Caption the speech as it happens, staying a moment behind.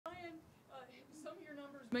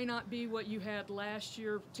may not be what you had last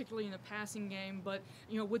year, particularly in the passing game, but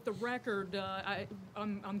with the record,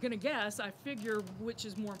 I'm going to guess, I figure, which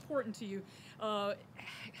is more important to you.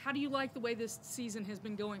 How do you like the way this season has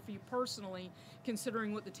been going for you personally,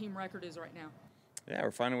 considering what the team record is right now? Yeah,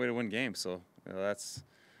 we're finding a way to win games, so that's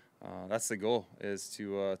the goal, is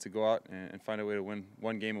to go out and find a way to win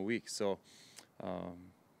one game a week. So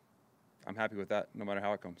I'm happy with that, no matter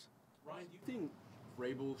how it comes. Ryan, do you think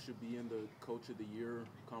Vrabel should be in the Coach of the Year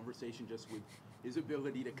conversation, just with his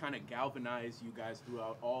ability to kind of galvanize you guys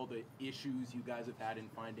throughout all the issues you guys have had in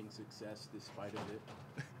finding success despite of it?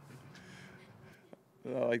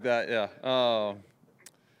 Like that, yeah.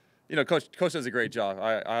 Coach does a great job.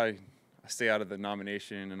 I stay out of the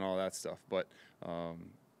nomination and all that stuff, but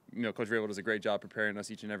Coach Vrabel does a great job preparing us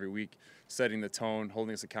each and every week, setting the tone,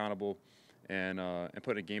 holding us accountable, and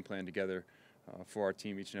putting a game plan together for our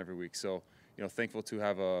team each and every week. So, thankful to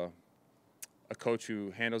have a coach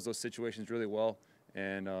who handles those situations really well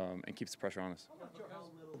and keeps the pressure on us. How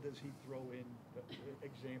little does he throw in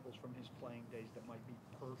examples from his playing days that might be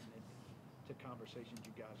pertinent to conversations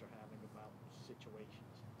you guys are having about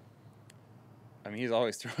situations? I mean, he's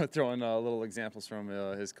always throwing little examples from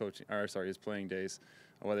his playing days,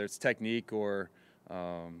 whether it's technique or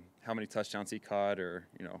how many touchdowns he caught, or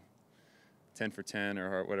 10 for 10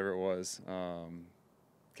 or whatever it was,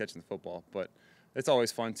 catching the football. But it's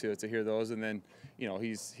always fun to hear those, and then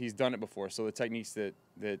he's done it before, so the techniques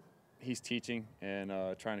that he's teaching and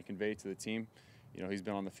trying to convey to the team, he's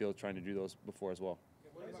been on the field trying to do those before as well.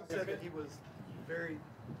 He said that he was very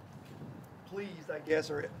pleased, I guess,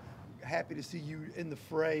 or happy to see you in the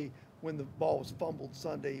fray when the ball was fumbled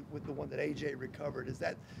Sunday with the one that AJ recovered. Is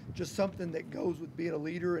that just something that goes with being a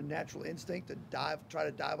leader and natural instinct to try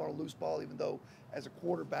to dive on a loose ball, even though as a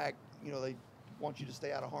quarterback, they want you to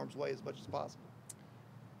stay out of harm's way as much as possible?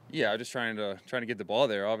 Yeah, just trying to get the ball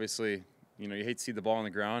there. Obviously, you hate to see the ball on the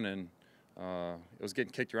ground, and it was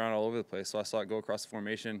getting kicked around all over the place. So I saw it go across the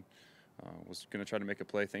formation. Was going to try to make a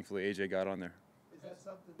play. Thankfully, AJ got on there. Is that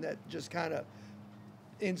something that just kind of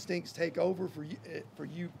instincts take over for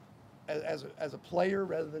you as a player,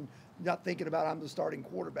 rather than not thinking about I'm the starting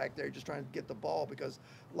quarterback there, just trying to get the ball? Because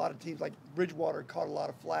a lot of teams like Bridgewater caught a lot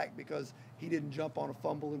of flack because he didn't jump on a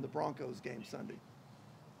fumble in the Broncos game Sunday.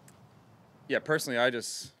 Yeah, personally, I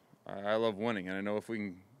love winning, and I know if we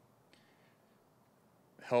can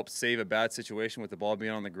help save a bad situation with the ball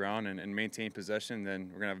being on the ground and maintain possession, then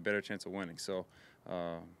we're going to have a better chance of winning. So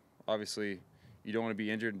obviously you don't want to be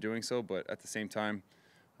injured in doing so, but at the same time,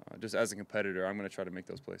 just as a competitor, I'm going to try to make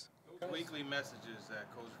those plays. Those weekly messages that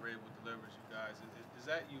Coach Vrabel delivers you guys, is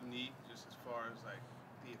that unique just as far as like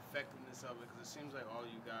the effectiveness of it? Because it seems like all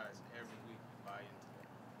you guys every week buy into that.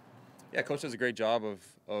 Yeah, Coach does a great job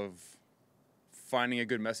of finding a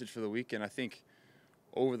good message for the week, and I think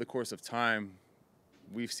over the course of time,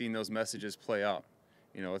 we've seen those messages play out.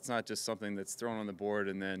 It's not just something that's thrown on the board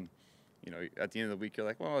and then, at the end of the week, you're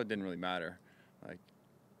like, well, it didn't really matter. Like,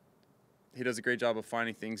 he does a great job of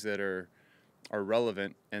finding things that are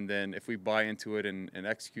relevant, and then if we buy into it and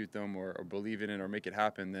execute them or believe in it or make it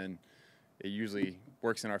happen, then it usually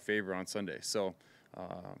works in our favor on Sunday. So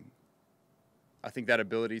I think that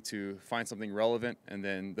ability to find something relevant, and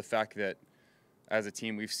then the fact that as a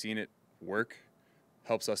team we've seen it work,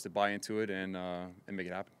 helps us to buy into it and make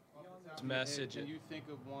it happen. Message. Can you think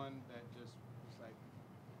of one that just was like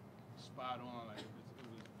spot on, like it was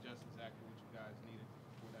just exactly what you guys needed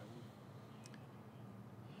for that week?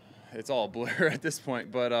 It's all a blur at this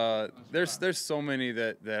point, but there's so many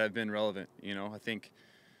that have been relevant. I think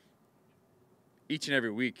each and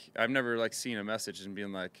every week, I've never seen a message and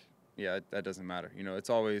being like, yeah, that doesn't matter. It's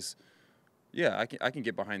always, yeah, I can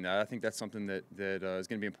get behind that. I think that's something that is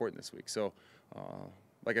going to be important this week. So,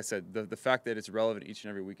 like I said, the fact that it's relevant each and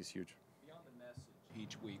every week is huge. Beyond the message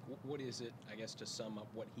each week, what is it, I guess, to sum up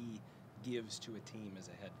what he gives to a team as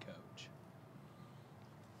a head coach?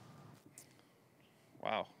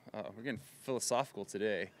 Wow, we're getting philosophical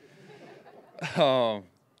today. He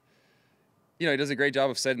does a great job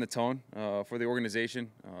of setting the tone for the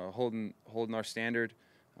organization, holding our standard,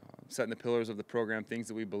 setting the pillars of the program, things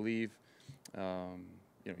that we believe.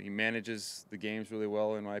 He manages the games really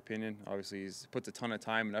well, in my opinion. Obviously, he puts a ton of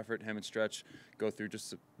time and effort. Him and Stretch go through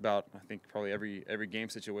just about, I think, probably every game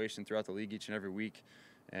situation throughout the league each and every week,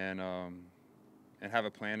 and have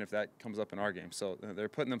a plan if that comes up in our game. So they're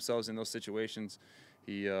putting themselves in those situations.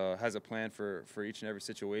 He has a plan for each and every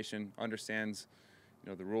situation, understands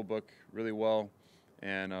the rule book really well,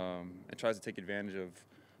 and tries to take advantage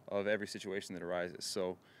of every situation that arises.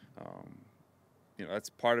 So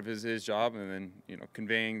that's part of his job, and then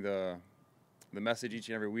conveying the the message each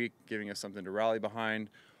and every week, giving us something to rally behind,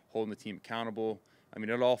 holding the team accountable. I mean,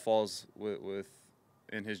 it all falls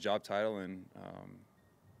in his job title, and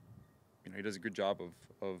he does a good job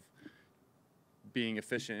of being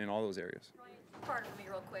efficient in all those areas. Part for me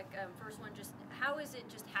real quick. First one, just how is it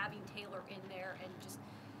just having Taylor in there, and just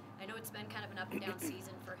I know it's been kind of an up and down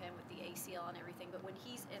season for him with the ACL and everything, but when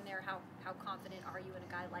he's in there, how confident are you in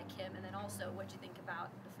a guy like him? And then also, what do you think about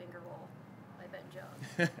the finger roll by Ben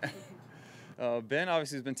Jones? Ben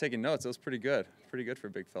obviously has been taking notes. That was pretty good for a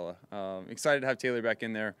big fella. Excited to have Taylor back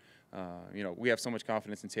in there. We have so much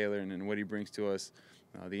confidence in Taylor and what he brings to us,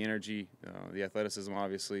 the energy, the athleticism,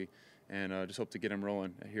 obviously, and just hope to get him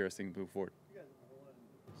rolling here as things move forward. You guys have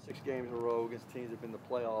won 6 games in a row against teams that have been in the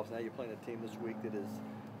playoffs. Now you're playing a team this week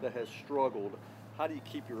that has struggled. How do you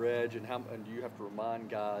keep your edge, and do you have to remind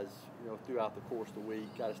guys, throughout the course of the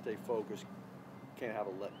week, got to stay focused, can't have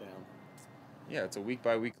a letdown? Yeah, it's a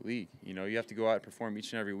week-by-week league. You have to go out and perform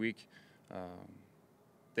each and every week.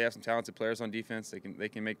 They have some talented players on defense. They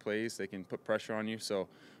can make plays. They can put pressure on you. So,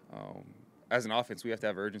 as an offense, we have to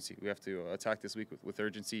have urgency. We have to attack this week with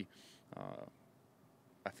urgency.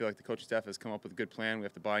 I feel like the coaching staff has come up with a good plan. We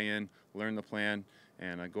have to buy in, learn the plan,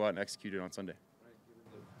 and go out and execute it on Sunday.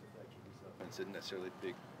 Given the fact that this offense isn't necessarily a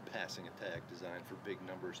big passing attack designed for big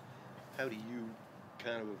numbers, how do you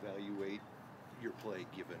kind of evaluate your play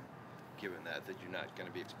given that you're not going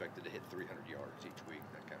to be expected to hit 300 yards each week,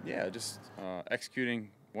 that kind of thing? Just executing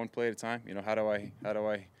one play at a time. How do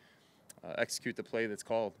I execute the play that's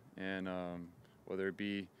called, and whether it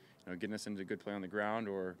be getting us into a good play on the ground,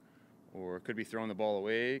 or it could be throwing the ball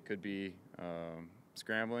away, it could be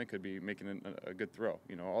scrambling, could be making a good throw.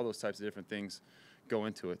 All those types of different things go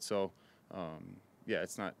into it. So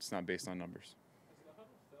it's not based on numbers.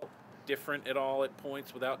 Different at all at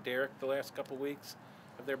points without Derek the last couple of weeks?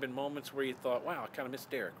 Have there been moments where you thought, wow, I kind of miss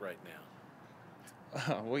Derek right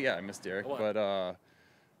now? Well, yeah, I miss Derek, What? but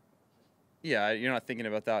you're not thinking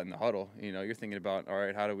about that in the huddle. You're thinking about, all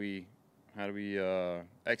right, how do we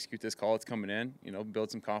execute this call that's coming in?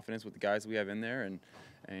 Build some confidence with the guys we have in there,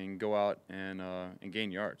 and go out and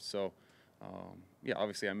gain yards. So,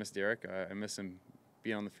 obviously I miss Derek. I miss him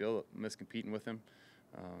being on the field. I miss competing with him.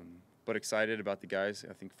 But excited about the guys.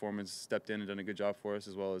 I think Foreman's stepped in and done a good job for us,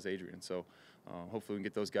 as well as Adrian. So hopefully we can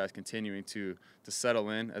get those guys continuing to settle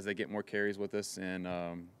in as they get more carries with us, and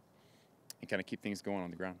kind of keep things going on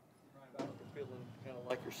the ground. Feeling kind of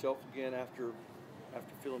like yourself again after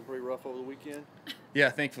feeling pretty rough over the weekend? Yeah,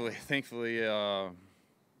 thankfully,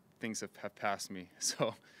 things have passed me.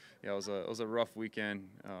 So, it was a rough weekend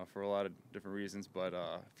for a lot of different reasons, but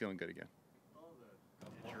feeling good again.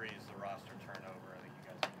 Injuries, the roster turnover. I think you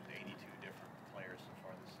guys have 82 different players so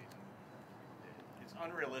far this season. It's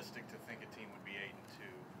unrealistic to think a team would be 8-2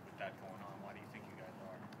 with that going on. Why do you think you guys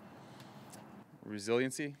are?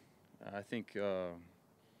 Resiliency. I think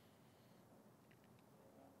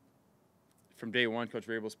from day one, Coach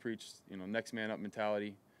Vrabel's preached, next man up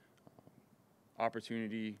mentality.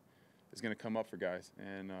 Opportunity is going to come up for guys,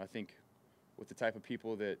 and I think with the type of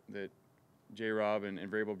people that J-Rob and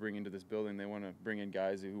Vrabel bring into this building, they want to bring in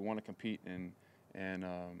guys who want to compete and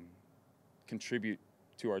contribute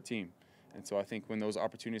to our team. And so I think when those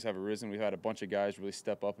opportunities have arisen, we've had a bunch of guys really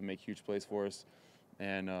step up and make huge plays for us,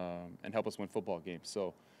 and help us win football games.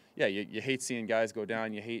 So, yeah, you hate seeing guys go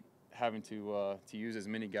down. You hate having to use as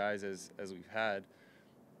many guys as we've had.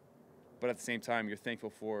 But at the same time, you're thankful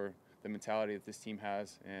for the mentality that this team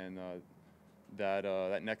has, and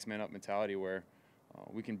that next man up mentality where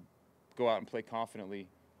we can go out and play confidently,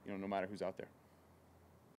 no matter who's out there.